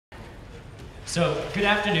So, good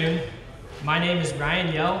afternoon. My name is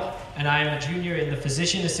Ryan Yelle, and I am a junior in the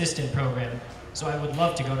physician assistant program. So I would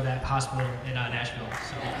love to go to that hospital in Nashville.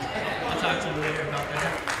 So I'll talk to you later about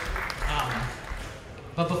that.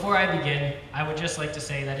 But before I begin, I would just like to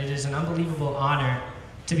say that it is an unbelievable honor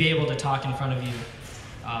to be able to talk in front of you.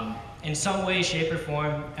 In some way, shape, or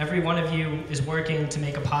form, every one of you is working to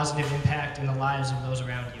make a positive impact in the lives of those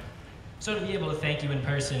around you. So to be able to thank you in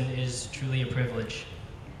person is truly a privilege.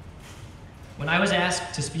 When I was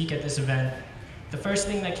asked to speak at this event, the first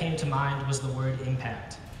thing that came to mind was the word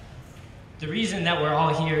impact. The reason that we're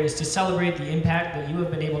all here is to celebrate the impact that you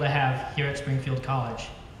have been able to have here at Springfield College.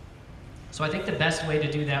 So I think the best way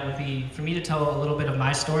to do that would be for me to tell a little bit of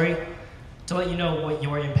my story to let you know what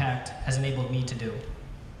your impact has enabled me to do.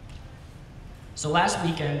 So last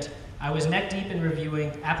weekend, I was neck deep in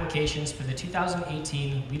reviewing applications for the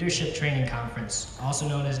 2018 Leadership Training Conference, also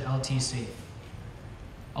known as LTC.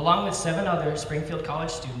 Along with 7 other Springfield College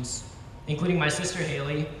students, including my sister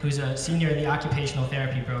Haley, who's a senior in the occupational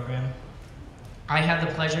therapy program, I had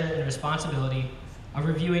the pleasure and responsibility of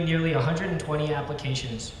reviewing nearly 120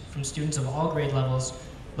 applications from students of all grade levels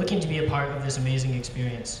looking to be a part of this amazing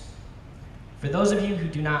experience. For those of you who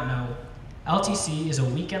do not know, LTC is a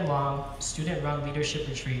weekend-long, student-run leadership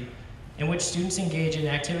retreat in which students engage in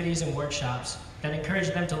activities and workshops that encourage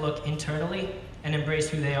them to look internally and embrace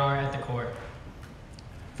who they are at the core.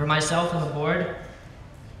 For myself and the board,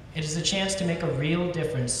 it is a chance to make a real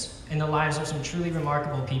difference in the lives of some truly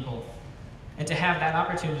remarkable people. And to have that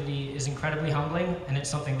opportunity is incredibly humbling, and it's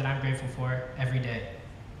something that I'm grateful for every day.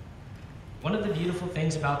 One of the beautiful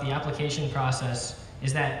things about the application process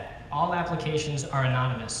is that all applications are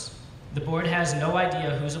anonymous. The board has no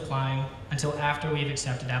idea who's applying until after we've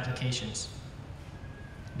accepted applications.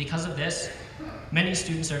 Because of this, many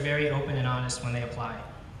students are very open and honest when they apply.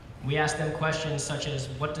 We ask them questions such as,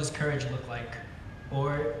 what does courage look like?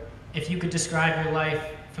 Or, if you could describe your life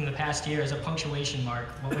from the past year as a punctuation mark,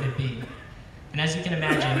 what would it be? And as you can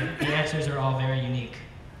imagine, the answers are all very unique.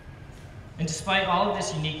 And despite all of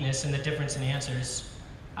this uniqueness and the difference in answers,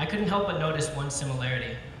 I couldn't help but notice one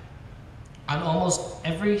similarity. On almost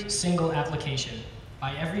every single application,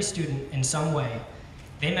 by every student in some way,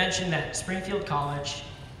 they mentioned that Springfield College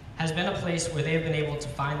has been a place where they have been able to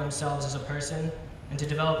find themselves as a person and to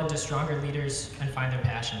develop into stronger leaders and find their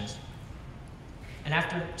passions. And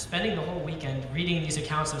after spending the whole weekend reading these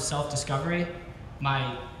accounts of self-discovery,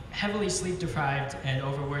 my heavily sleep-deprived and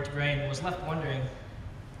overworked brain was left wondering,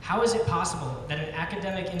 how is it possible that an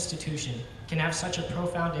academic institution can have such a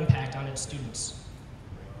profound impact on its students?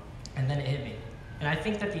 And then it hit me. And I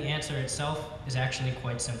think that the answer itself is actually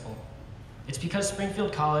quite simple. It's because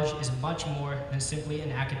Springfield College is much more than simply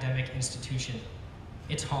an academic institution.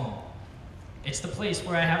 It's home. It's the place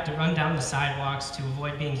where I have to run down the sidewalks to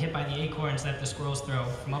avoid being hit by the acorns that the squirrels throw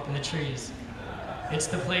from up in the trees. It's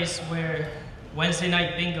the place where Wednesday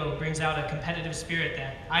night bingo brings out a competitive spirit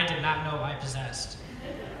that I did not know I possessed.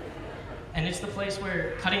 And it's the place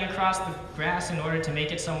where cutting across the grass in order to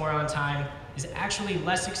make it somewhere on time is actually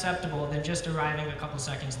less acceptable than just arriving a couple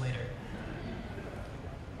seconds later.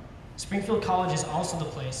 Springfield College is also the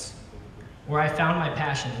place where I found my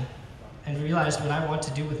passion and realized what I want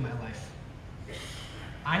to do with my life.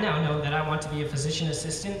 I now know that I want to be a physician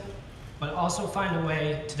assistant, but also find a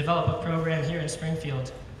way to develop a program here in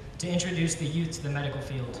Springfield to introduce the youth to the medical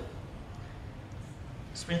field.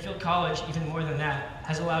 Springfield College, even more than that,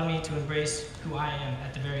 has allowed me to embrace who I am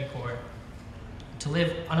at the very core, to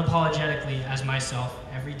live unapologetically as myself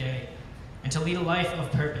every day, and to lead a life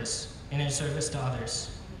of purpose and in service to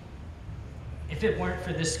others. If it weren't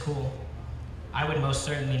for this school, I would most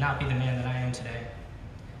certainly not be the man that I am today.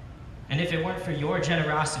 And if it weren't for your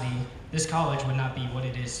generosity, this college would not be what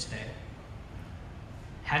it is today.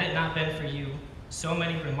 Had it not been for you, so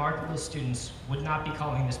many remarkable students would not be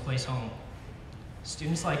calling this place home.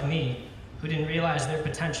 Students like me, who didn't realize their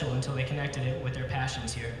potential until they connected it with their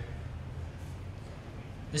passions here.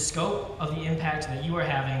 The scope of the impact that you are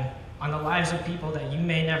having on the lives of people that you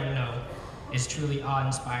may never know is truly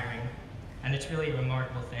awe-inspiring, and it's really a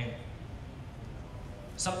remarkable thing.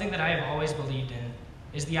 Something that I have always believed in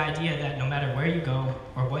is the idea that no matter where you go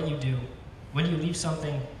or what you do, when you leave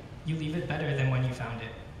something, you leave it better than when you found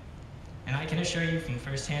it. And I can assure you from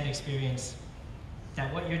firsthand experience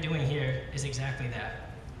that what you're doing here is exactly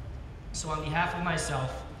that. So on behalf of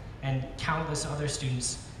myself and countless other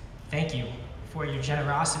students, thank you for your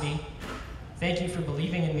generosity. Thank you for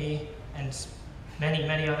believing in me and many,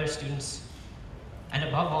 many other students. And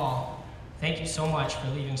above all, thank you so much for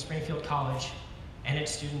leaving Springfield College and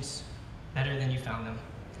its students better than you found them.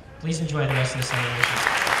 Please enjoy the rest of the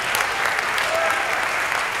celebration.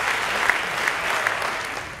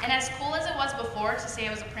 And as cool as it was before to say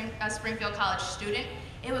I was a Springfield College student,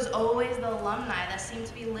 it was always the alumni that seemed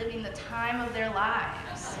to be living the time of their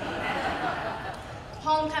lives.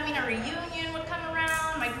 Homecoming or reunion would come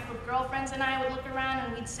around, my group of girlfriends and I would look around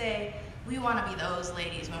and we'd say, we want to be those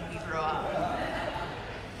ladies when we grow up.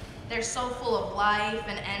 They're so full of life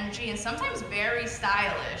and energy and sometimes very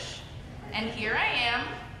stylish. And here I am,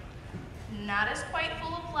 not as quite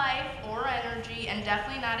full of life or energy and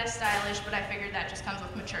definitely not as stylish, but I figured that just comes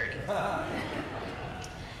with maturity.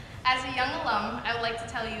 As a young alum, I would like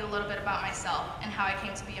to tell you a little bit about myself and how I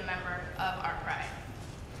came to be a member of our Pride.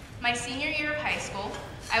 My senior year of high school,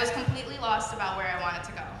 I was completely lost about where I wanted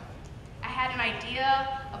to go. I had an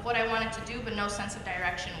idea of what I wanted to do, but no sense of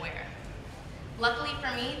direction where. Luckily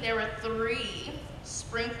for me, there were 3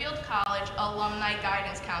 Springfield College alumni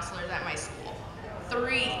guidance counselors at my school.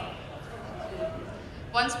 3.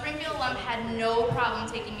 One Springfield alum had no problem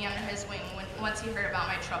taking me under his wing once he heard about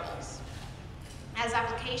my troubles. As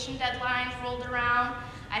application deadlines rolled around,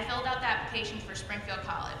 I filled out the application for Springfield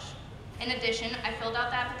College. In addition, I filled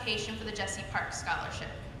out the application for the Jesse Park Scholarship.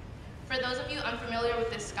 For those of you unfamiliar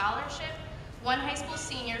with this scholarship, one high school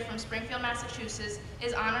senior from Springfield, Massachusetts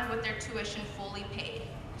is honored with their tuition fully paid,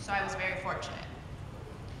 so I was very fortunate.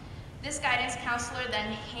 This guidance counselor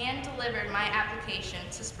then hand-delivered my application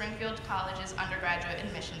to Springfield College's undergraduate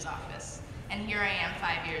admissions office, and here I am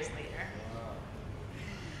 5 years later.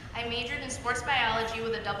 I majored in sports biology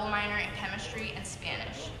with a double minor in chemistry and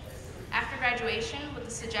Spanish. After graduation, with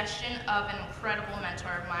the suggestion of an incredible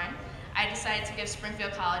mentor of mine, I decided to give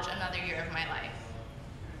Springfield College another year of my life.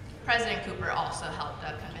 President Cooper also helped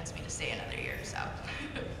convince me to stay another year or so.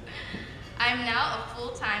 I am now a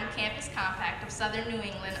full-time campus compact of Southern New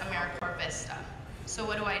England AmeriCorps Vista. So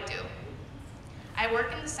what do? I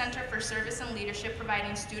work in the Center for Service and Leadership,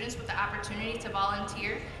 providing students with the opportunity to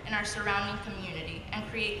volunteer in our surrounding community and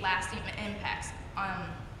create lasting impacts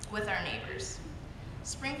with our neighbors.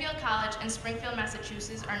 Springfield College and Springfield,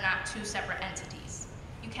 Massachusetts are not 2 separate entities.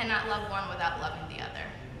 You cannot love one without loving the other.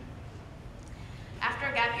 After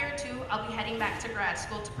a gap year or 2, I'll be heading back to grad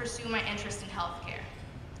school to pursue my interest in healthcare.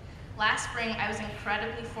 Last spring, I was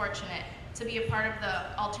incredibly fortunate to be a part of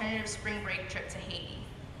the alternative spring break trip to Haiti.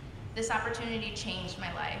 This opportunity changed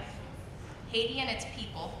my life. Haiti and its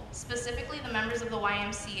people, specifically the members of the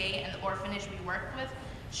YMCA and the orphanage we worked with,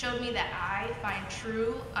 showed me that I find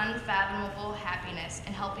true, unfathomable happiness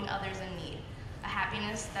in helping others in need, a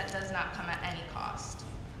happiness that does not come at any cost.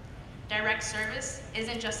 Direct service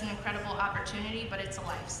isn't just an incredible opportunity, but it's a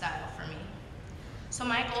lifestyle for me. So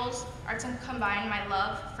my goals are to combine my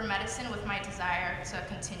love for medicine with my desire to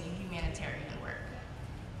continue humanitarian work.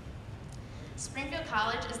 Springfield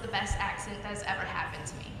College is the best accident that has ever happened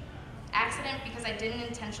to me. Accident because I didn't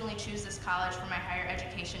intentionally choose this college for my higher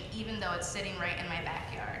education, even though it's sitting right in my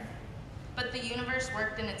backyard. But the universe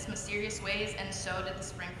worked in its mysterious ways, and so did the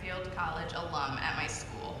Springfield College alum at my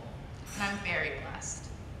school. And I'm very blessed.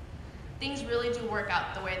 Things really do work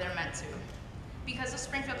out the way they're meant to. Because of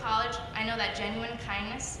Springfield College, I know that genuine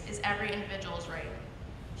kindness is every individual's right.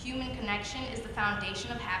 Human connection is the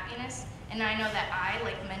foundation of happiness, and I know that I,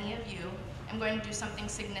 like many of you, am going to do something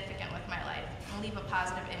significant with my life and leave a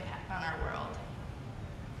positive impact on our world.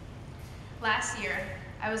 Last year,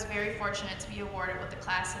 I was very fortunate to be awarded with the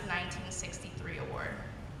Class of 1963 award.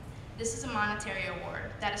 This is a monetary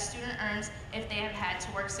award that a student earns if they have had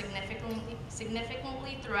to work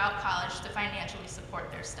significantly throughout college to financially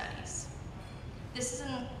support their studies. This is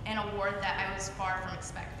an award that I was far from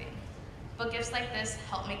expecting, but gifts like this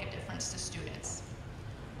help make a difference to students.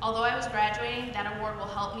 Although I was graduating, that award will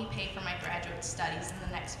help me pay for my graduate studies in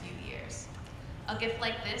the next few years. A gift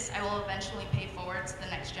like this, I will eventually pay forward to the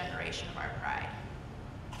next generation of our pride.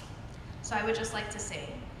 So I would just like to say,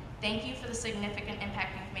 thank you for the significant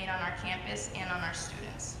impact you've made on our campus and on our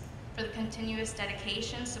students, for the continuous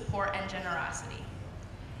dedication, support, and generosity.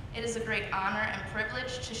 It is a great honor and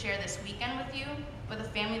privilege to share this weekend with you, with a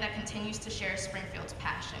family that continues to share Springfield's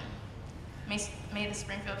passion. May the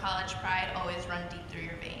Springfield College pride always run deep through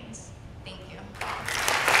your veins. Thank you.